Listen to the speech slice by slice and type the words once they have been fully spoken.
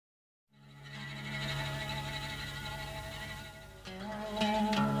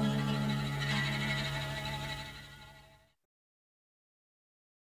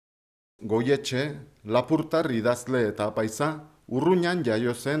Goietxe, lapurtar idazle eta apaiza, Urruñan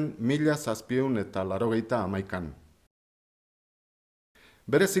jaio zen 1781.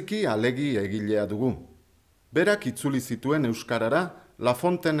 Bereziki Alegi egilea dugu. Berak itzuli zituen euskarara La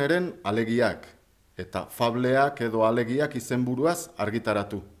Fonteneren alegiak, eta fableak edo alegiak izenburuaz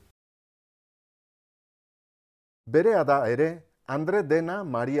argitaratu. Berea da ere, Andre Dena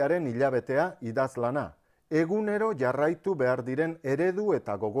Mariaren hilabetea idazlana, egunero jarraitu behar diren eredu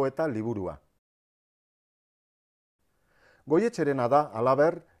eta gogoeta liburua. Goietxerena da,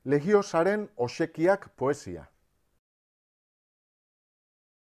 halaber, Legiosaren osekiak poesia.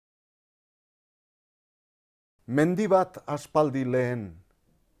 Mendi bat aspaldi lehen,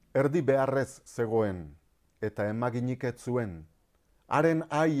 erdi beharrez zegoen, eta emaginik ez zuen, haren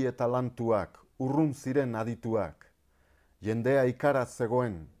ai eta lantuak, urrun ziren adituak, jendea ikaraz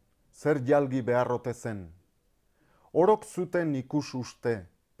zegoen, zer jalgi beharrote zen. Orok zuten ikus uste,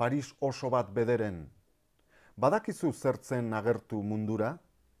 Paris oso bat bederen. Badakizu zertzen agertu mundura?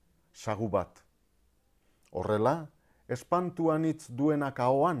 Sagu bat. Horrela, espantuan hitz duenak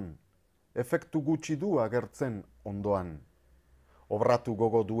ahoan, efektu gutxi du agertzen ondoan. Obratu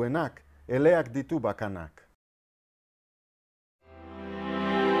gogo duenak, eleak ditu bakanak.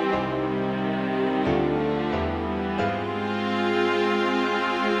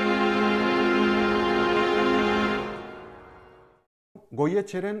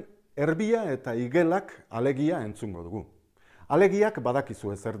 Goietxeren Erbia eta Igelak alegia entzungo dugu. Alegiak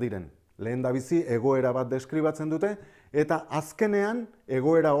badakizu ezer diren. Lehendabizi egoera bat deskribatzen dute eta azkenean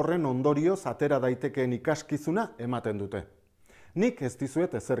egoera horren ondorioz atera daitekeen ikaskizuna ematen dute. Nik ez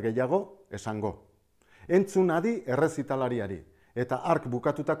dizuet ezer gehiago esango. Entzun adi errezitalariari eta hark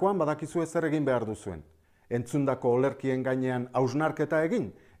bukatutakoan badakizu ezer egin behar duzuen. Entzundako olerkien gainean hausnarketa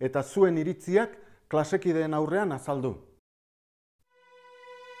egin eta zuen iritziak klasekideen aurrean azaldu.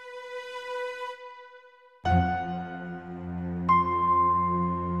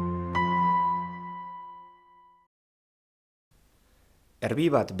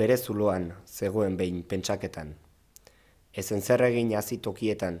 Erbi bat bere zuloan zegoen behin pentsaketan. Ezen zer egin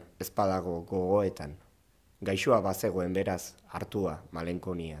azitokietan, ezpadago gogoetan. Gaixoa bazegoen beraz, hartua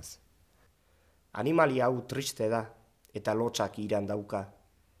malenkoniaz. Animalia hau triste da, eta lotsak iran dauka.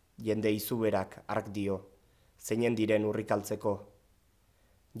 Jende izuberak ark dio, zeinen diren urrikaltzeko.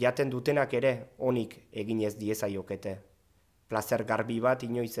 Jaten dutenak ere onik eginez diezaiokete. Plazer garbi bat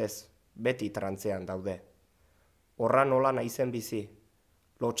inoiz ez, beti trantzean daude. Horra nola naizen bizi.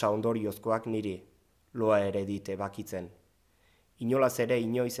 Lotsa ondoriozkoak niri, loa ere dite bakitzen. Inolaz ere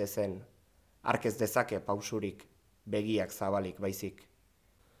inoiz ezen, hark ez dezake pausurik, begiak zabalik baizik.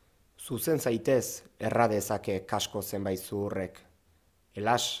 Zuzen zaitez, erra dezake kasko zenbait zuhurrek.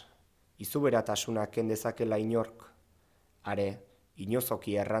 Elas, izuberatasunak kendezakela inork. Are,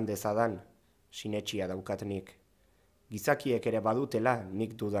 inozoki erran dezadan, sinetxia daukatnik. Gizakiek ere badutela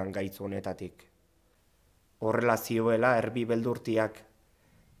nik dudan gaitz honetatik. Horrela zioela erbi beldurtiak,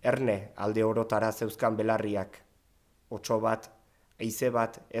 erne alde orotara zeuzkan belarriak. Otso bat, haize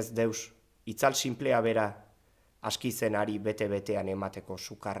bat ez deus, itzal sinplea bera, askizen ari bete-betean emateko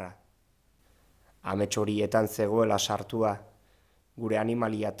sukarra. Amets horietan zegoela sartua, gure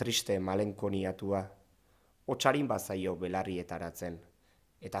animalia triste malenkoniatua. Otsarin bazaio belarrietaratzen,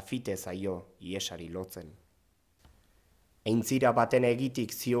 eta fite zaio iesari lotzen. Eintzira baten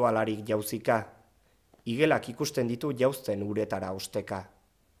egitik zioalarik jauzika, Igelak ikusten ditu jauzten uretara osteka.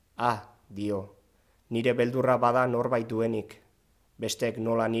 Ah, dio, nire beldurra bada norbait duenik, bestek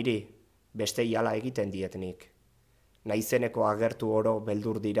nola niri, beste iala egiten dietnik. Naizeneko agertu oro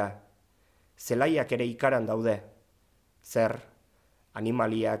beldur dira, zelaiak ere ikaran daude. Zer,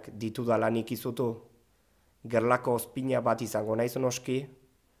 animaliak ditudalanik izutu, gerlako ozpina bat izango naiz noski?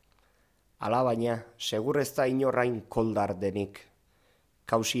 Alabaina, segur ez da inorrain koldar denik,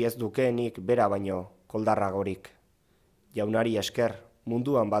 kausi ez dukeenik bera baino koldarragorik. Jaunari esker,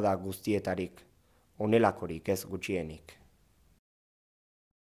 munduan bada guztietarik, onelakorik ez gutxienik.